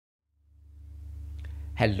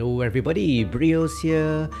Hello everybody, BrioS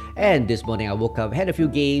here, and this morning I woke up, had a few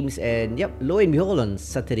games, and yep, lo and behold, on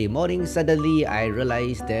Saturday morning, suddenly I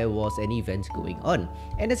realized there was an event going on.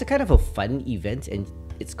 And it's a kind of a fun event, and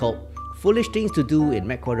it's called Foolish Things to Do in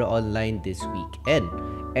MWO Online this weekend.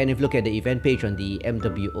 And if you look at the event page on the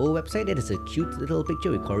MWO website, it is a cute little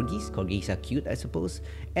picture with corgis. Corgis are cute, I suppose,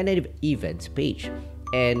 and an events page.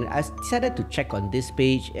 And I decided to check on this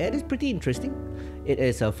page, and it's pretty interesting. It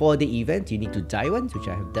is a 4-day event. You need to die once, which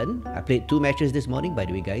I have done. I played 2 matches this morning, by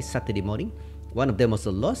the way guys, Saturday morning. One of them was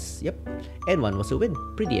a loss, yep, and one was a win,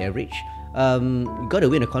 pretty average. You gotta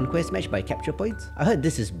win a conquest match by capture points. I heard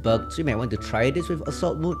this is bugged, so you might want to try this with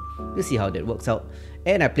assault mode. We'll see how that works out.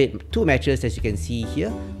 And I played 2 matches, as you can see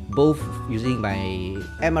here, both using my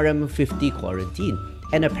MRM50 quarantine.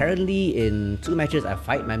 And apparently in 2 matches I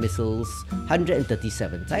fired my missiles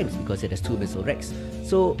 137 times because it has 2 missile racks.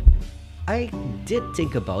 So I did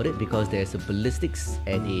think about it because there's a ballistics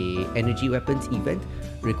and a energy weapons event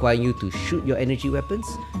requiring you to shoot your energy weapons.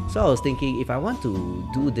 So I was thinking, if I want to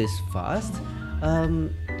do this fast,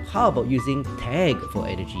 how about using tag for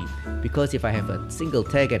energy? Because if I have a single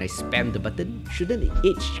tag and I spam the button, shouldn't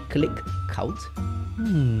each click count?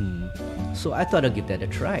 So I thought I'd give that a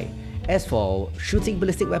try. As for shooting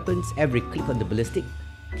ballistic weapons, every click on the ballistic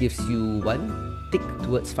gives you 1 tick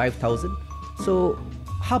towards 5,000. So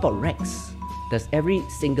how about racks? Does every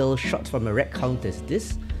single shot from a rack count as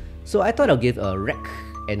this? So I thought I'll give a rack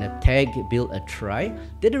and a tag build a try.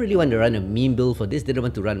 Didn't really want to run a meme build for this. Didn't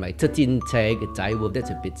want to run my 13 tag direwolf. That's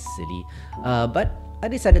a bit silly. But I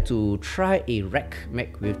decided to try a rack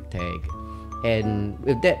mech with tag. And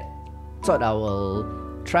with that, thought I will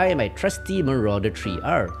try my trusty Marauder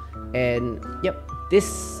 3R. And yep,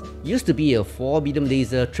 this used to be a 4 medium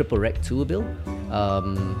laser triple rack 2 build.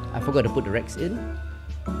 I forgot to put the racks in.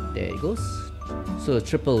 There it goes. So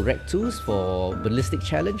triple rack 2s for ballistic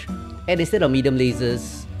challenge. And instead of medium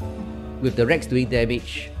lasers with the racks doing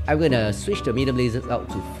damage, I'm gonna switch the medium lasers out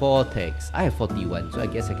to 4 tags. I have 41, so I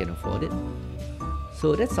guess I can afford it.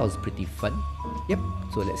 So that sounds pretty fun. Yep,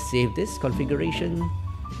 so let's save this configuration.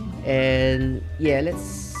 And yeah,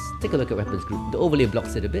 let's take a look at weapons group. The overlay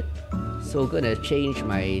blocks it a bit. So gonna change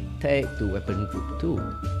my tag to weapon group 2.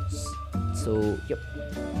 So yep.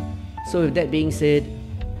 So with that being said,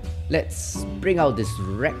 let's bring out this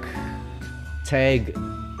rack tag,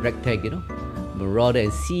 you know, Marauder,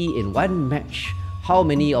 and see in one match how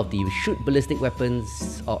many of the shoot ballistic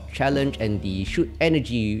weapons challenge and the shoot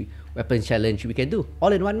energy weapons challenge we can do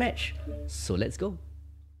all in one match. So let's go.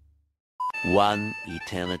 One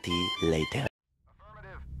eternity later.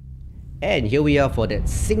 And here we are for that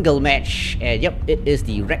single match, and yep, it is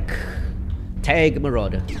the rack tag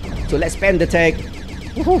Marauder. So let's spam the tag.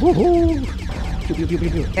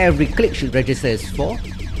 Every click should register as 4.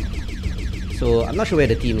 So I'm not sure where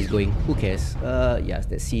the team is going. Who cares? Yes,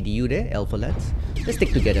 that's CDU there, Alpha Lads. Let's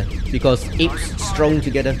stick together because apes strong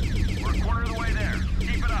together.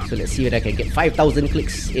 So let's see whether I can get 5,000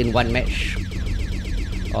 clicks in one match.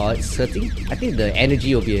 Oh, it's hurting. I think the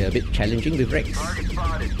energy will be a bit challenging with Rex.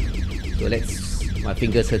 So my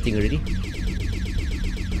fingers hurting already.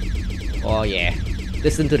 Oh yeah.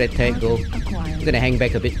 Listen to that tag go. I'm gonna hang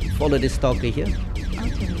back a bit. Follow this stalker here.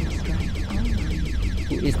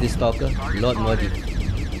 Who is this stalker? Lord Modi.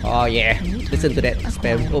 Oh yeah. Listen to that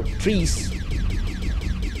spam. Oh, trees.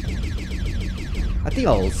 I think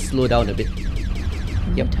I'll slow down a bit.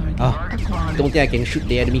 Yep. Don't think I can shoot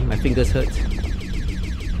the enemy. My fingers hurt.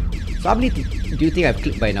 So how many do you think I've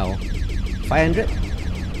clicked by now? 500?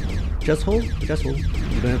 Just hold. Just hold.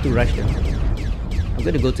 You don't have to rush them. I'm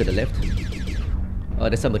gonna go to the left. Oh,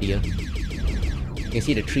 there's somebody here. You can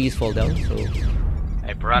see the trees fall down, so...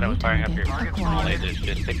 Hey, Barado, I'm firing up your small lasers.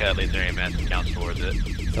 Just stick a laser aim and counts towards it.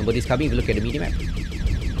 Somebody's coming if you look at the minimap.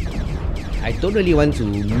 I don't really want to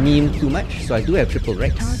meme too much, so I do have triple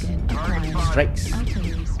racks. Strikes.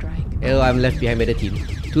 Oh, I'm left behind by the team.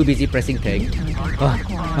 Too busy pressing tag.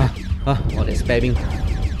 Oh, they're spamming.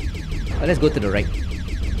 Oh, let's go to the right.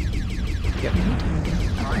 Yep.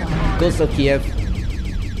 Ghost of Kiev.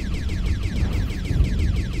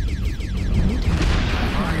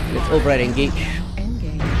 Let's override engage.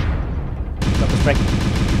 Drop a strike.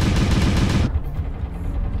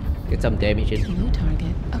 Get some damage in. New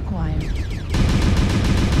target acquired.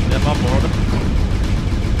 Them on board.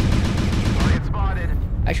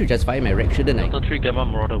 I should just fire my rack, shouldn't I? Delta 3, get on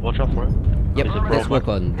Marauder. Watch out for it. Yep, let's work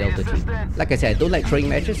on Delta 3. Like I said, I don't like throwing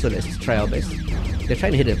matches, so let's try our best. They're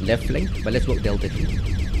trying to hit the left flank, but let's work Delta 3.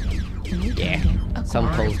 Yeah, some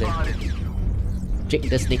calls there. Jake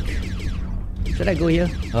the Snake. Should I go here?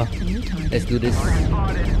 Oh, let's do this.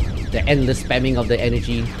 The endless spamming of the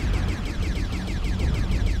energy.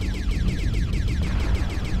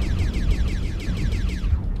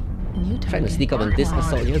 Trying to sneak up on this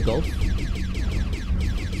assault here, Golf.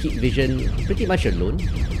 Heat vision pretty much alone.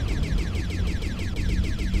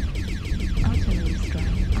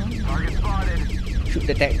 Shoot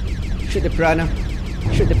the tech. Shoot the piranha.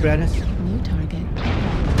 Shoot the piranhas. New target.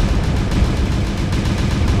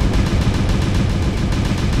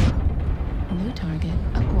 New target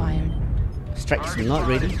acquired. Strike's not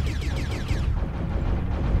ready.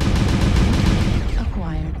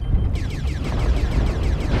 Acquired.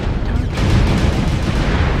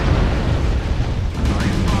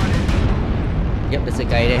 Yep, there's a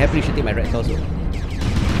guy there. Happily shooting my red torso.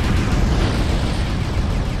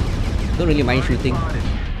 Don't really mind shooting.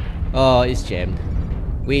 Oh, it's jammed.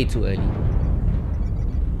 Way too early.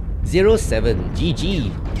 0-7.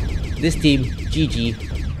 GG. This team, GG.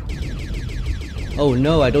 Oh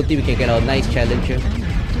no, I don't think we can get our nice challenge here.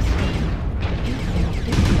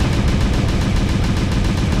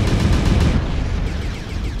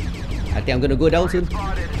 I think I'm gonna go down soon.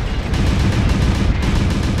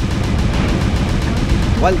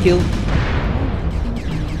 One kill.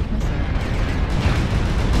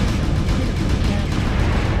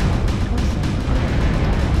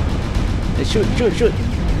 Shoot, shoot, shoot.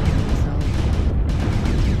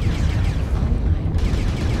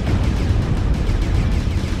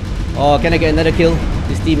 Oh, can I get another kill?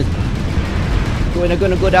 This team is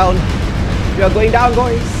gonna go down. We are going down,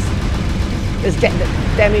 boys. Let's get the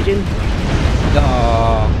damage in.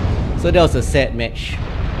 Oh, so that was a sad match.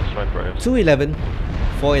 2-11,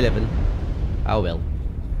 4-11. Oh well.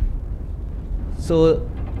 So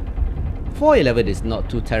 4-11 is not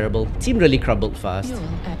too terrible. Team really crumbled fast. Fuel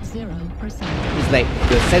at 0%. It's like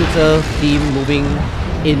the center team moving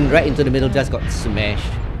in right into the middle just got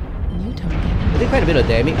smashed. New target. I did quite a bit of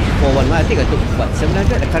damage for 1 I think I took what,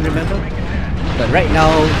 700? I can't remember. But right now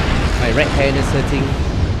my right hand is hurting.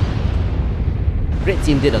 Red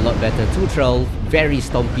team did a lot better. 2-12, very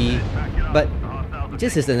stompy. But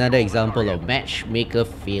this is another example of matchmaker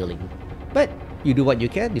failing. But you do what you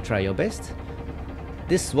can, you try your best.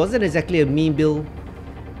 This wasn't exactly a meme build.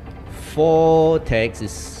 4 tags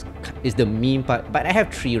is the meme part, but I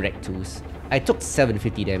have 3 rec 2s. I took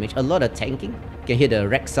 750 damage, a lot of tanking. You can hear the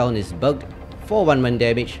rec sound is bugged. 411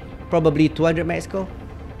 damage, probably 200 max score.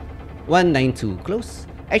 192, close.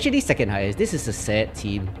 Actually second highest. This is a sad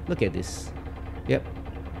team. Look at this. Yep.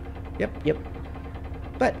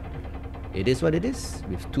 But it is what it is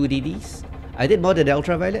with 2 DDs. I did more than the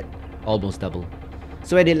ultraviolet, almost double.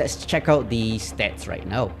 So anyway, let's check out the stats right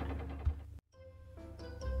now.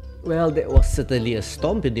 Well, that was certainly a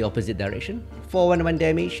stomp in the opposite direction. 411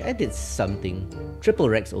 damage, I did something. Triple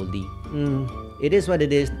Rex only. It is what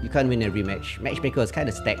it is, you can't win every match. Matchmaker was kind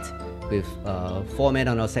of stacked with 4 men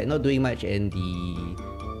on our side not doing much and the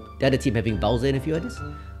other team having Bowser and a few others.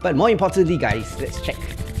 But more importantly guys, let's check.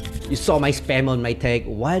 You saw my spam on my tag.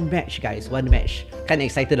 1 match guys, 1 match. Kinda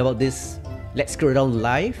excited about this. Let's scroll down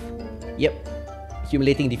live. Yep.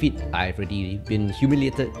 Humiliating defeat. I've already been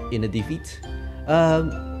humiliated in a defeat.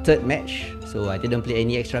 3rd match, so I didn't play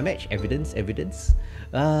any extra match. Evidence.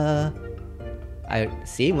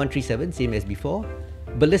 Same 137, same as before.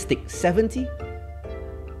 Ballistic 70.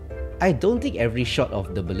 I don't think every shot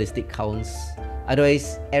of the ballistic counts.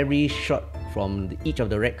 Otherwise, every shot from each of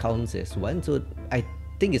the red counts as 1. So I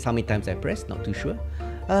think it's how many times I pressed. Not too sure.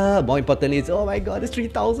 More importantly, it's oh my god, it's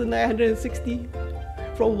 3,960.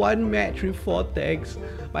 From 1 match with 4 tags.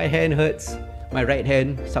 My hand hurts. My right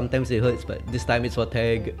hand, sometimes it hurts, but this time it's for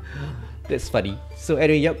tag. That's funny. So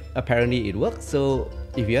anyway, yep, apparently it worked. So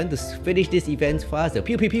if you want to finish this event fast, the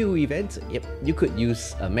Pew Pew Pew event, yep, you could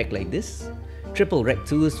use a mech like this. Triple rec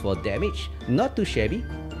 2s for damage, not too shabby.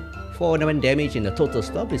 411 damage in the total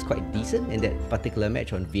stop is quite decent in that particular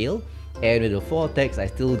match on Veil. And with the 4 tags, I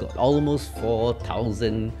still got almost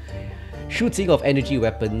 4,000 shooting of energy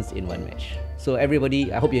weapons in 1 match. So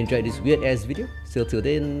everybody, I hope you enjoyed this weird ass video. So till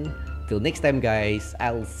then, till next time guys,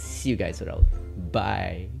 I'll see you guys around.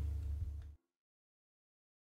 Bye.